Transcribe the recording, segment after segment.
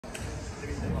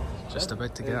Just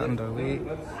about to get underway.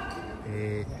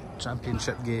 A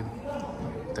championship game.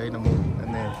 Dynamo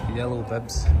in the yellow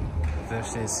bibs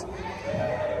versus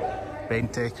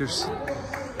Bentekerz.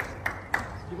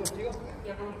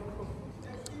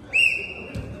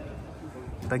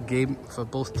 Big game for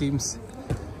both teams.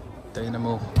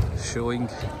 Dynamo showing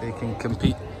they can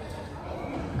compete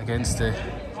against the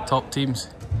top teams.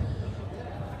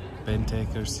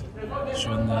 Bentekerz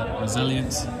showing the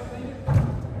resilience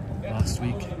last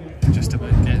week, just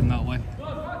about getting that win.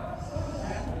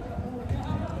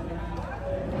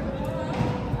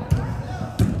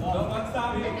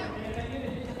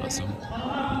 That's some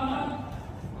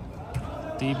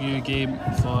debut game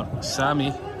for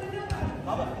Sammy,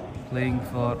 playing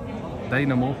for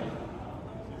Dynamo.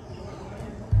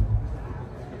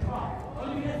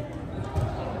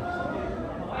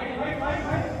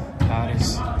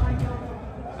 Tekkerz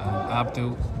and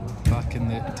Abdul back in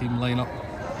the team lineup.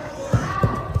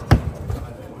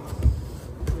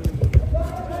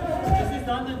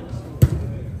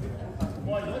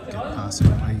 Good pass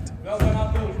out wide. Well done,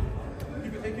 Abdul.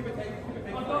 Keep it tight, keep it tight, keep it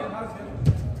tight.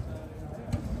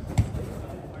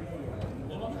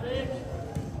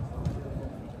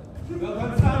 Well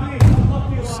done, Sammy.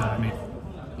 Sammy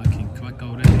looking quick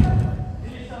already.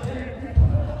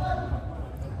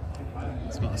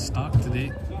 He's got a start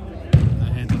today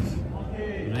ahead of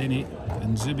Rennie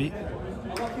and Zubi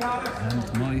and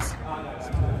Moise.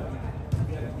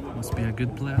 Must be a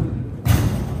good player.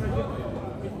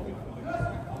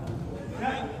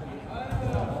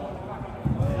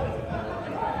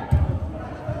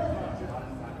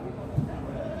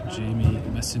 Jamie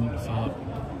missing for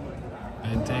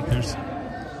Bentekerz.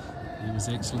 He was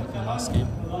excellent in the last game.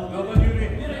 Well done, Yuri.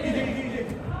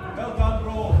 Well done,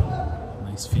 bro.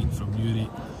 Nice feet from Yuri.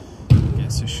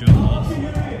 Gets his shot off.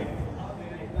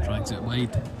 Drags it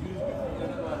wide.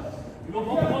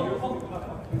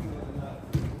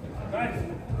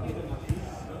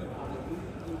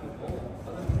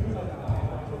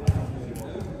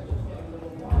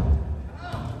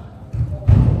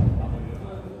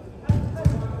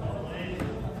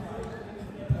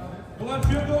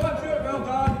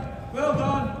 Well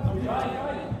done.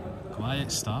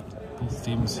 Quiet start. Both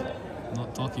teams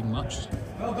not talking much.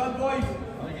 Well done, boys.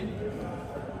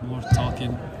 More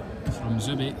talking from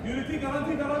Zubi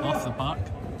off the park.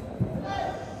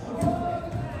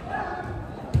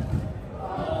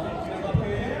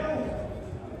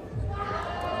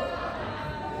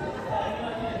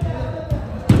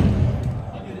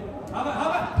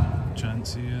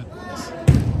 Chance here.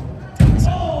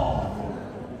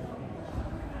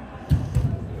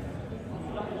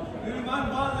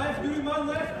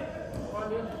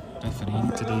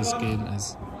 Refereeing today's game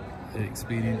is the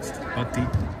experienced Buddy.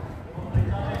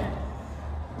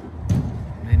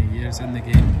 Many years in the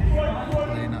game,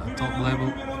 playing at a top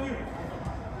level.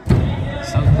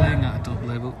 Still playing at a top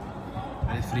level.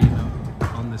 Refereeing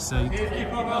on the side.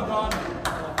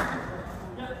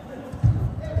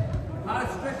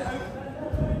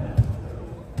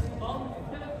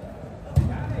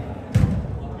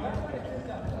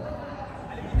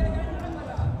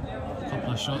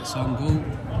 Couple of shots on goal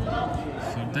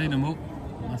for Dynamo,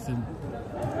 nothing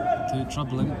too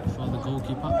troubling for the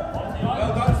goalkeeper.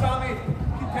 Well done, Sammy.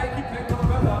 Keep tight,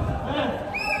 well done.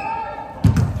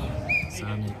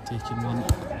 Sammy taking one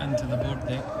into the board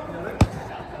there.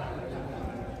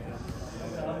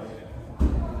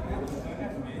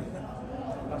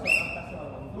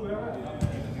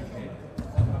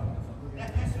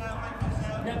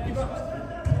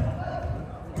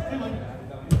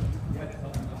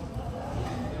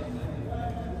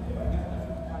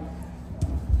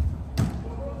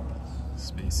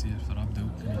 Space here for Abdul.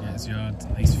 Can he get his yard?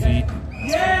 Nice feet.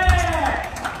 Yeah!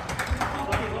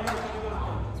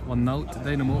 It's 1-0 to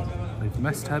Dynamo. They've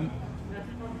missed him.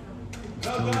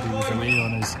 Told he was away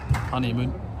on his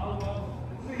honeymoon.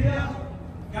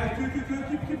 Guys,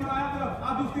 keep an eye on them.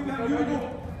 Abdul's keep behind Yuri, go.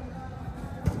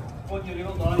 What Yuri,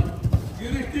 well done.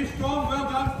 Yuri, stay strong, well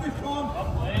done, stay strong.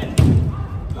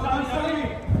 Well done, Sammy.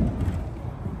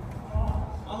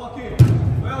 Unlucky.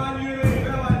 Well done, Yuri,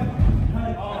 well done.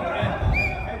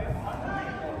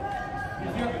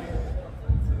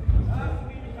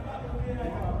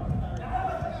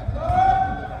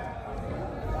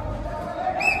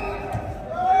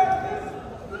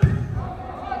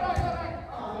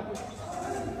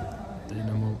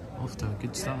 Dynamo off to a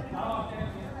good start.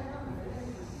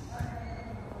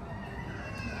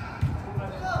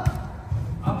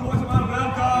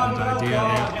 Good idea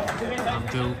there.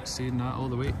 Abdul seeing that all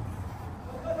the way.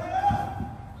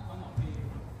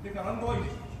 Take a run, boys.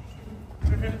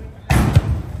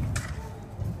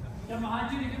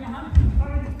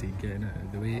 Getting it out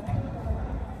of the way.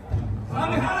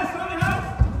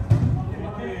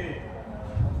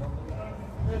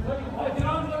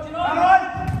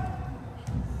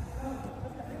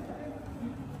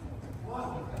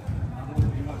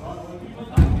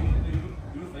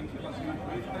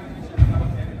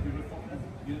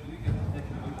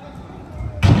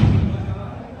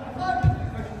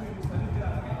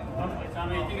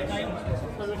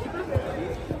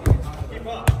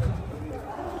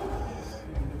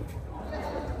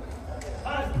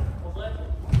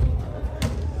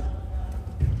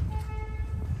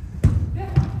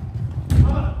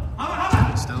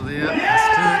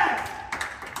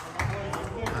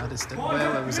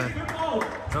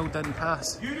 Didn't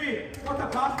pass.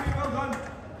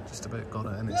 Just about got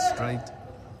it in its stride.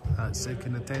 That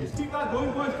second attempt.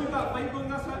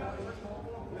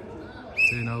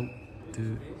 2-0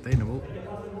 to Dynamo.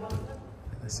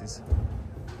 This is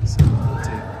similar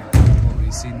to what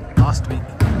we've seen last week.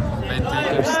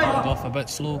 Bentekerz started off a bit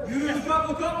slow.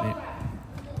 They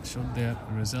showed their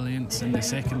resilience in the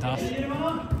second half.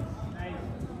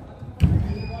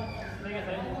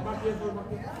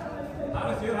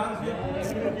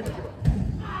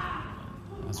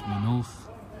 As we know,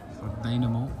 for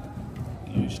Dynamo,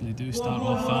 they usually do start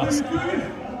off fast.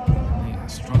 They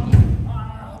struggle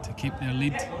to keep their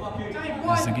lead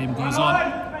as the game goes on.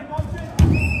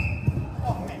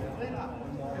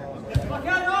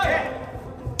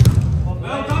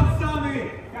 Well done,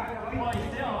 Sammy!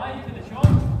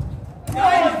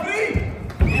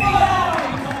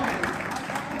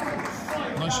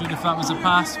 Not sure if that was a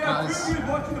pass, but it's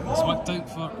worked out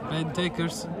for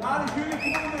Bentekerz.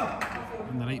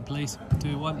 In the right place,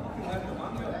 2-1.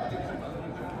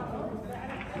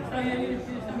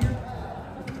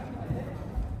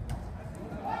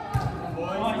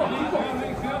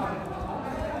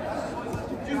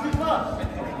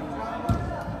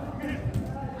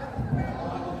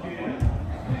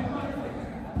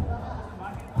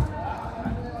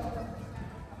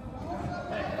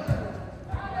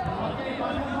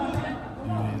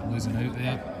 Losing out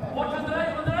there.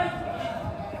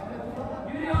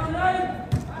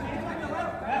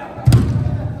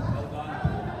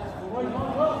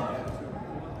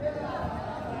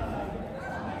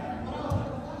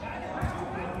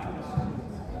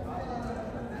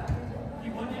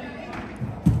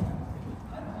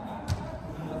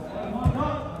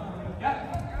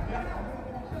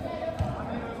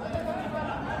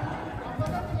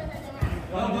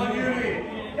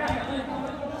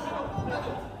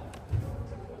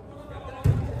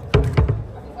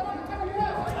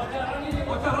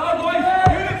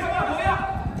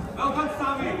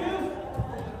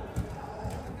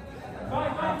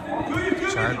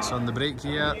 Chance on the break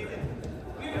here.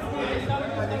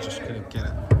 They just couldn't get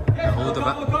it. A hold of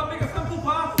it.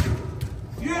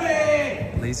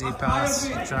 Lazy pass,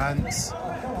 chance.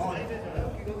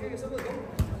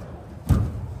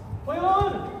 Play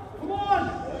on! Come on!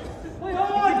 Play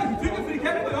on! Bit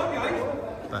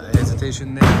of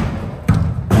hesitation there.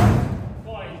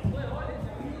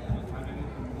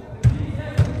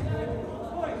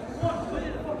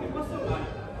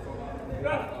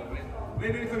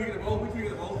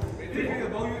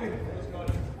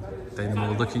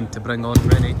 Dynamo looking to bring on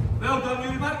Rennie. Well done,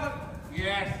 Yuri.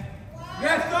 Yes.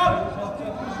 Yes, done.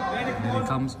 Here he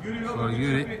comes for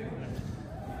Yuri.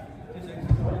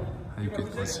 How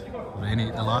good was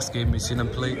Rennie? The last game we've seen him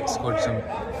play, scored some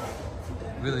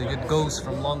really good goals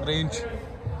from long range.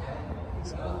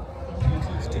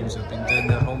 These teams have been doing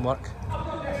their homework.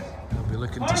 They'll be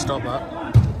looking to stop that.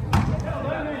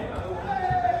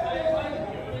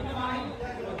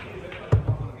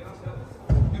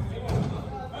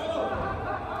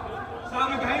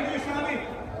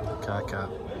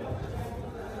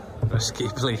 Risky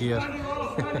play here.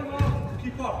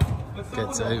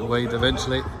 Gets it out wide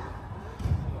eventually.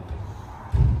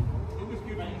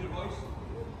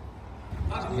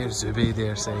 Here's Zubi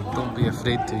there saying, don't be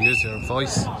afraid to use your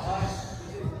voice.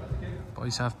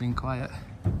 Boys have been quiet.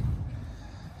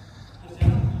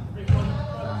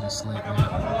 Very slightly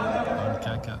on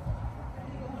Kaka.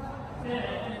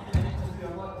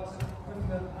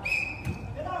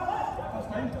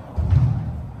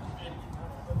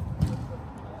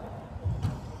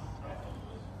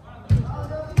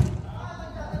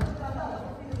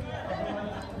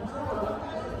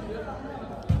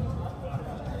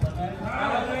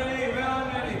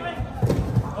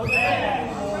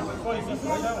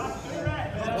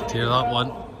 Clear that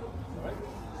one.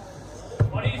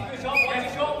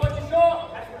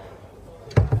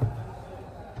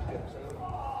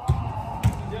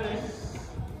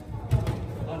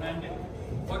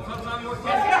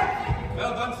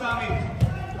 Well done, Sammy.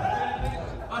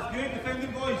 That's great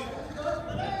defending, boys.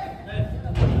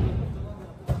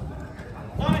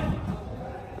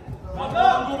 One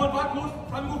back post.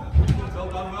 Tango. Well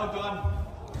done, well done.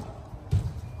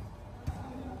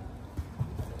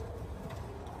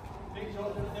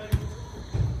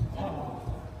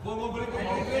 Go, break. Well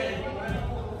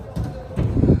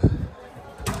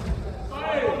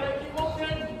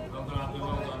done, Abdul,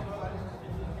 well done.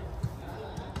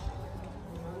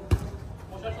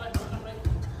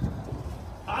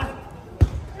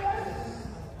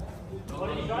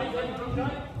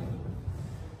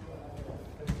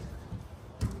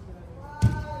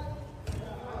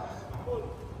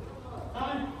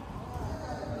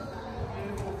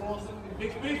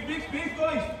 Big space,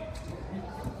 boys.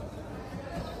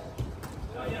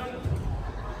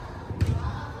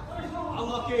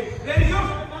 Unlucky. Ready, you.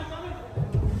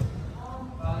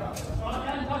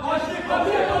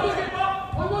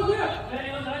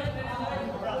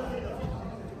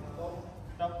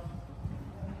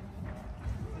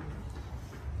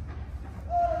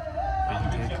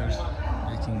 Bentekerz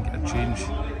making a change.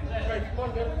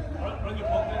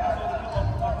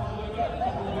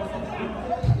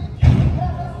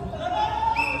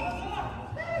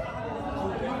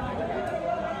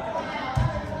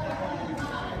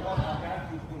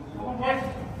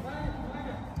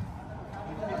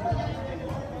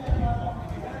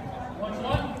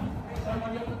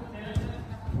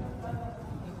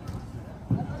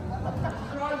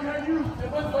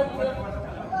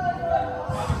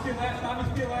 Sammy,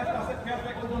 stay left. That's it.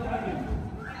 Perfect.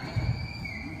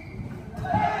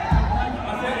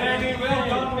 That's it, Eddie. Well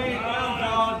done, mate. Well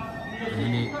done.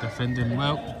 Really defending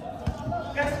well.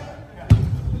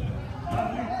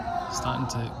 Starting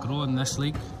to grow in this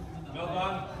league. Well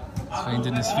done. He's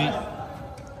finding his feet.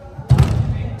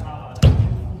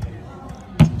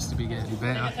 Seems to be getting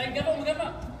better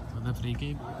with every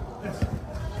game.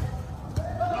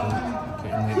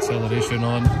 Getting the acceleration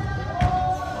on.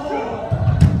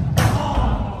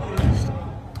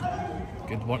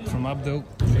 Good work from Abdul.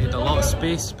 Made a lot of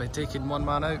space by taking one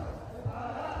man out.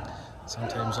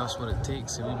 Sometimes that's what it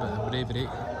takes, a wee bit of bravery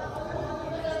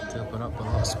to open up a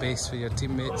lot of space for your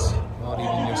teammates or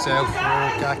even yourself.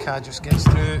 Oh, Kaka just gets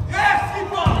through.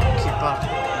 Keeper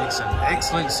makes an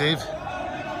excellent save.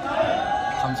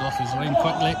 Comes off his line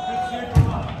quickly.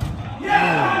 Oh.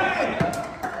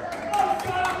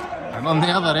 And on the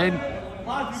other end,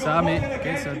 Sammy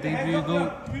gets a debut goal,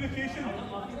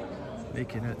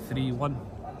 making it 3-1.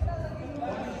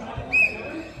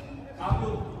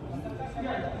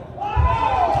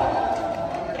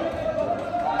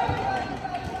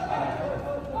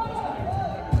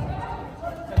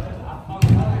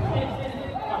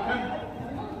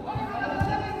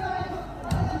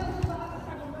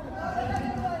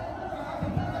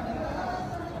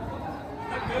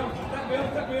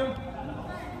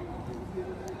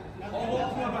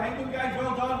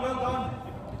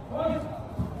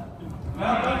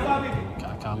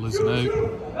 Kaka losing out.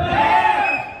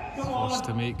 Forced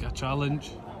to make a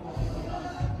challenge.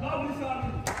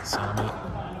 Sammy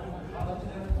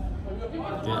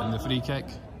getting the free kick.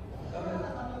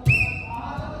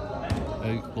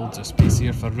 Out, loads of space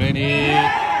here for Rennie.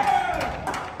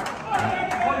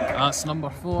 That's number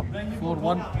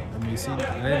 4-1. And we've seen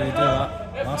Rennie do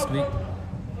that last week.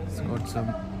 Scored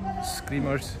some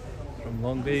screamers from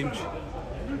long range.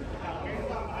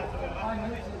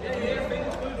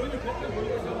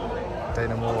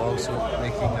 Dynamo also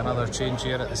making another change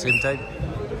here at the same time.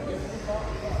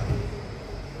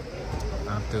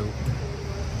 Abdul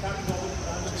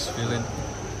just feeling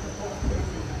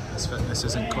his fitness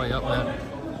isn't quite up there.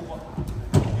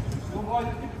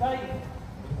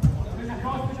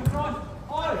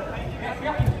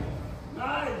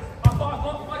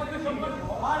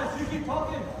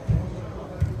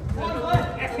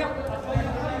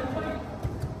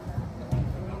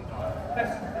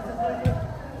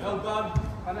 Well done.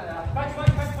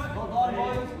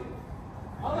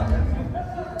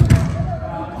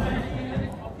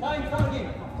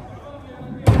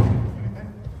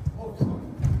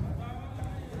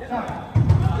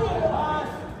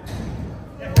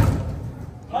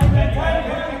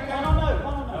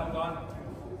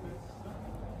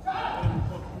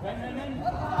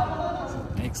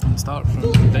 Excellent start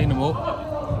from Dynamo.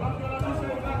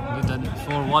 Leading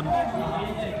 4-1.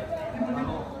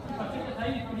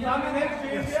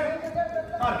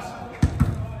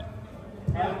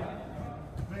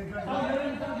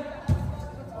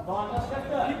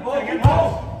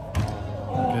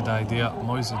 Good idea.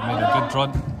 Moyes has made a good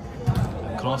run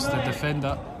across the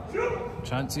defender.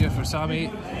 Chance here for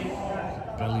Sammy.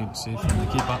 Brilliant save from the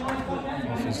keeper.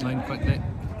 Off his line quickly.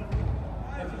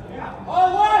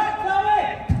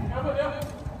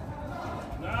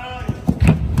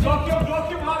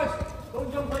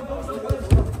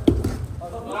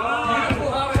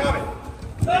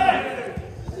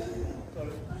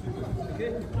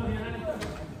 Good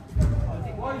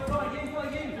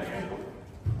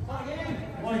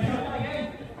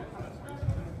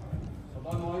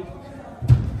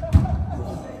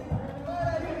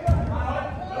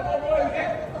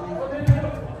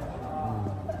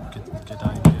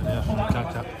idea there from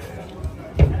Tekkerz.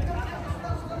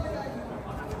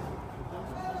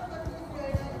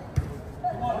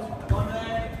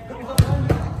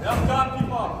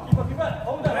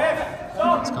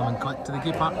 It's coming quick to the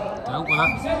keeper to help with it. A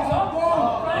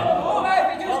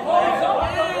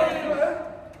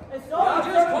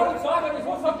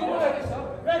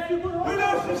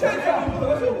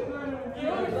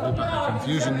little bit of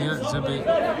confusion here. Zubi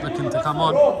looking to come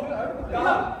on.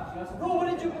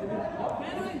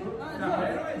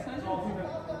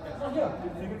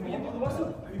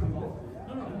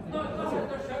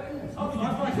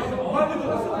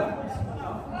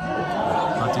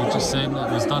 But he just saying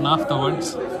that it was done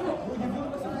afterwards.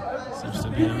 Seems to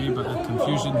be a wee bit of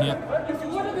confusion here.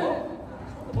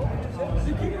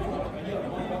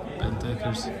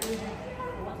 Bentekerz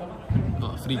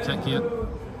got a free kick here.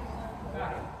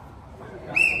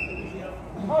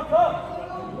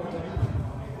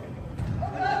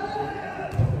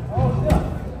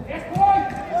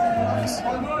 Nice,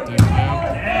 doing well.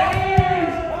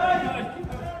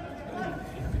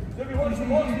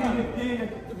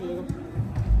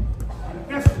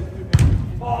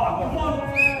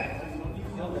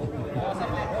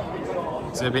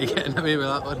 Sammy getting away with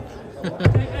that one.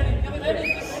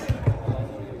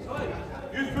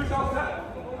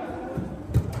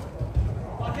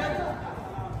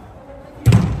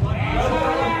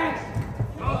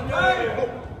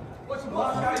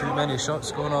 Not too many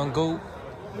shots going on goal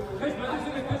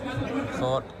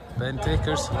for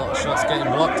Bentekerz. A lot of shots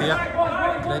getting blocked here.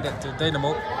 Credit to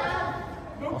Dynamo.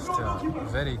 Off to a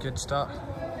very good start.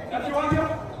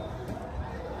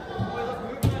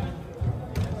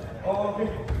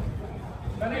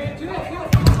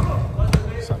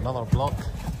 It's another block.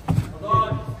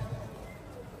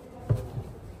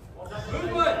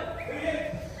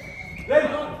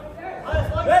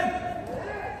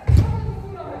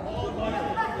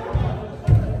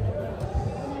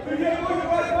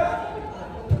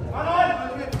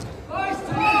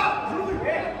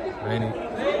 Rainy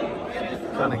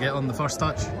trying to get on the first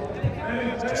touch.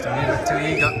 It's just a wee bit too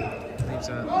eager. Leaves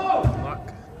a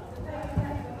mark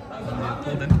on the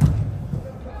opponent.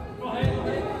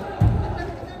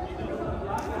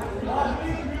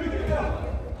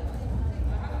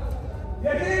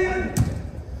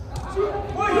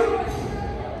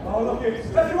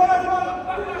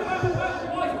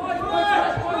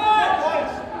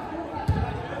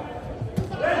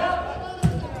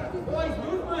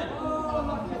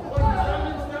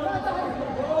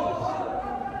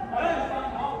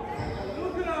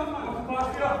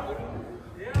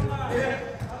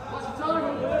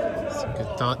 It's a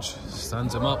good touch,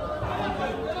 stands him up.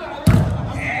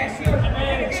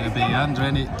 Zubi and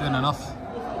Rennie doing enough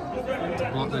to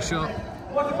block the shot.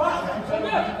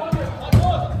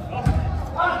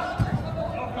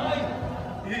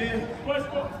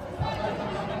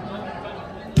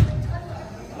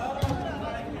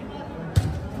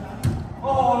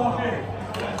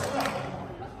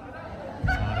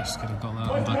 Forrest could have got that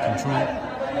under control.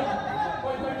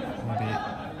 Maybe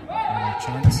a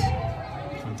chance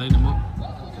for Dynamo.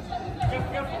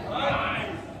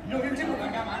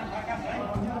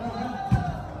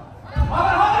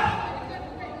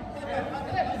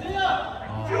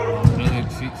 Oh,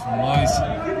 brilliant feet from Lois.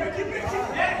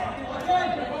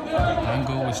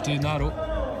 Angle was too narrow.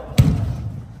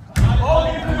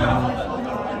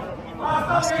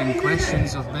 Asking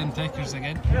questions of Bentekerz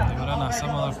again. They were in a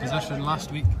similar position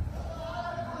last week.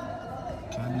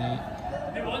 Can they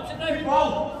get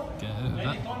out of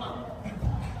it?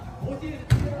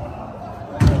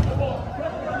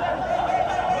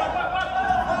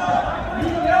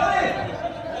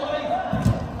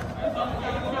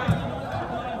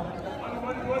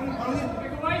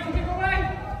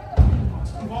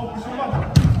 Oh,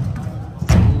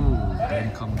 Ben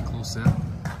coming close there.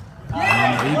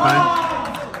 And the rebound.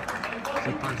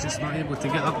 Keeper just not able to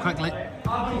get up quickly.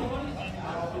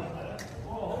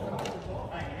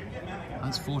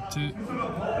 That's 4-2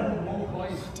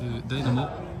 to Dynamo.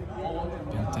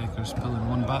 Bentekerz pulling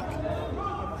one back.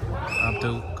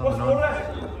 Abdul coming on.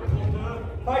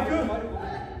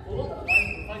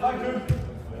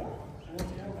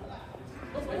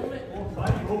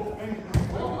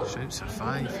 Shouts at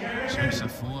 5, shouts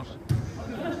at 4.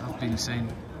 I've been saying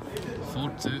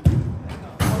 4-2.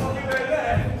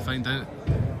 Find out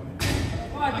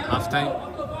at half time.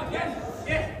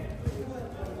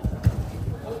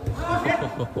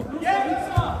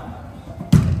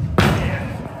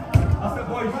 That's it,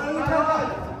 boys.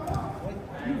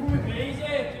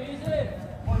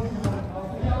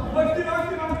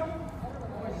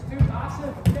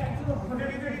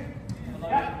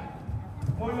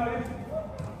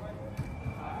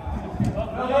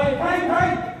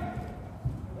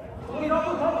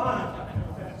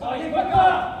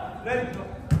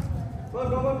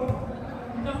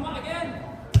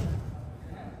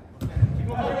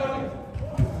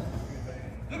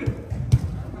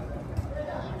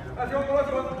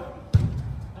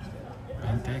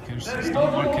 Bentekerz is still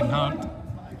working hard. The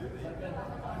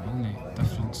only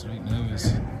difference right now is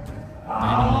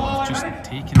Dynamo have just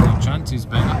taken their chances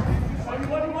better.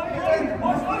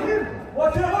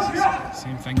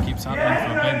 Same thing keeps happening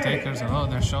for Bentekerz. A lot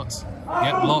of their shots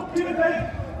get blocked.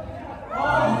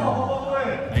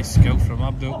 Oh, nice skill from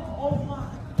Abdul.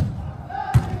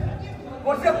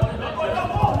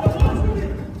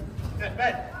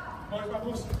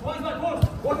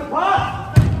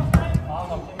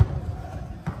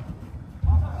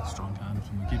 Strong hand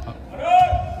from the keeper.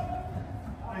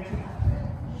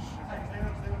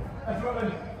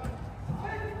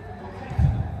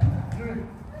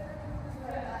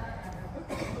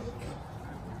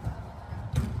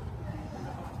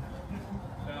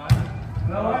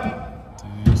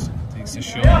 Takes a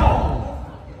shot.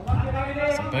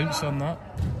 It's a bounce on that.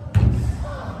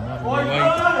 Not really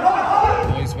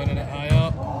wide. Boys winning it high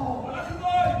up.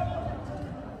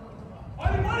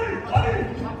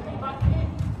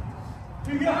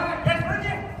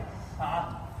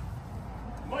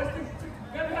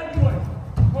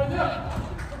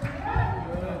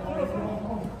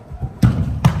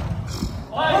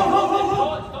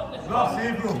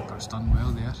 Keeper's done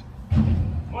well there.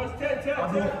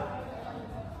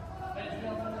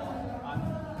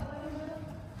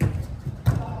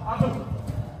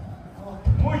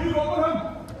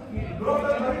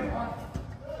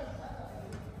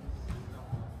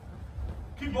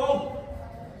 Keep ball.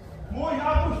 More, you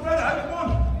have to stand ahead, come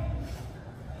on.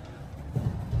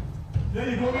 There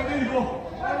you go, there you go.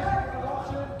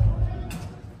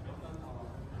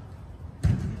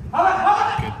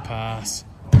 Good pass.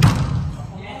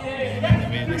 And in the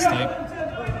way this time.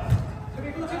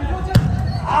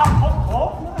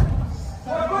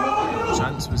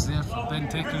 Chance was there for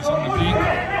Bentekerz on the break.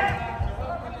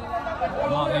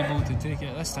 Not able to take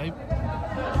it this time.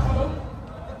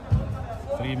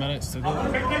 3 minutes to go.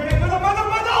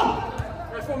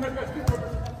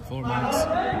 4 minutes.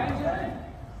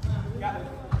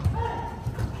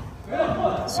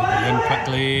 So in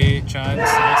quickly,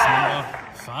 chance, that's number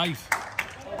 5.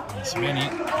 That's many.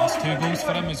 That's 2 goals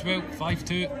for him as well,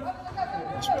 5-2.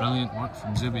 That's brilliant work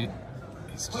from Zubi.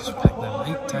 He's just picked the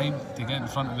right time to get in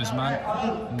front of his man,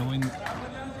 knowing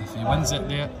if he wins it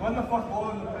there,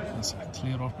 it's a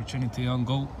clear opportunity on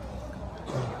goal.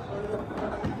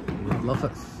 You'd love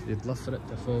it. You'd love for it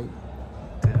to fall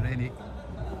to Rennie.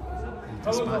 He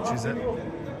dispatches it.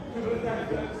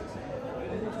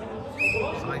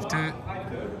 5-2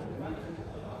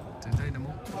 to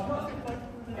Dynamo.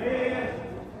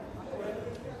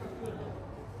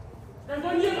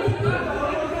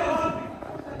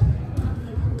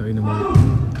 Dynamo.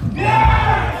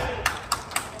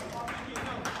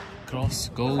 Cross,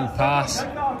 goal, pass.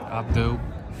 Abdul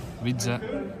reads it.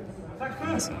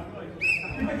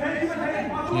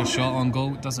 Clear shot on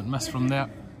goal, doesn't miss from there.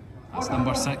 That's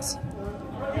number 6.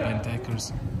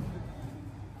 Bentekerz.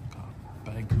 Got a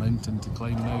big mountain to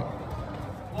climb now.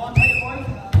 A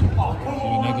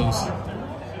few niggles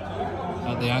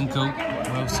at the ankle,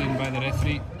 well seen by the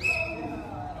referee.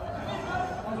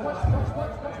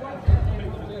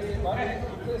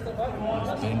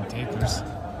 Tekkerz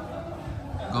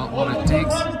got what it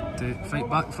takes to fight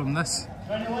back from this.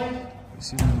 We've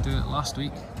seen him do it last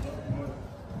week.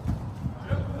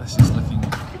 This is looking...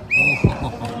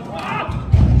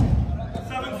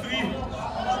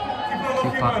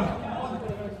 Keeper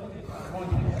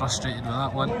frustrated with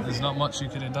that one. There's not much you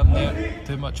could have done there.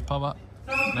 Too much power.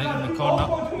 Right in the corner.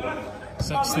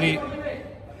 6-3.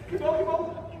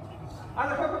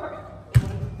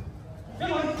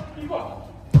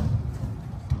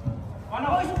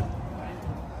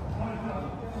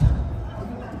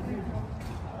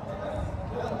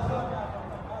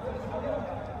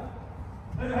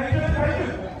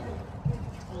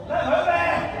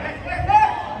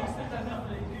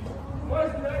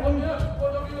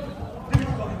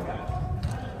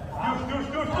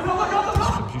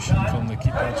 Distribution from the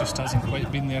keeper just hasn't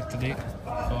quite been there today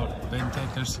for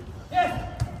Bentekerz.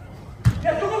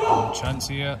 Chance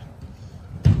here.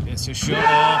 Gets a shot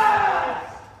off.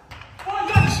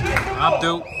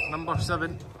 Abdul, number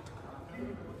 7.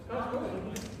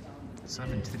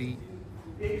 7-3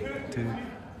 to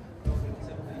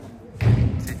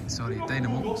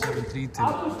Dynamo. 7-3 to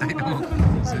Dynamo.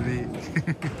 So they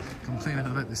complaining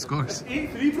about the scores.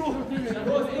 8-3, bro.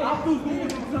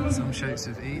 Some shouts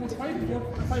of 8.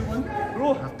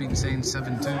 I've been saying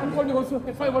 7-2.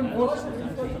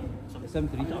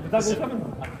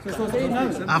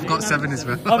 7-3. I've got 7 as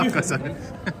well. I've got 7. I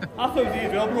thought it was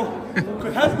 8 well, bro.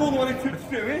 Because his goal only took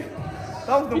straight away.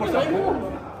 That was number 7.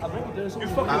 You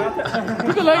fucking at it.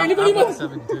 I've got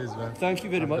 7-2 as well. Thank you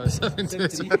very much. 7-2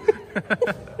 as well.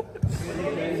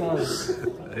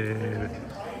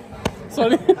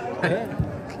 Sorry.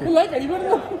 You like anybody?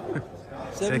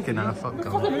 Second half, fuck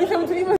off.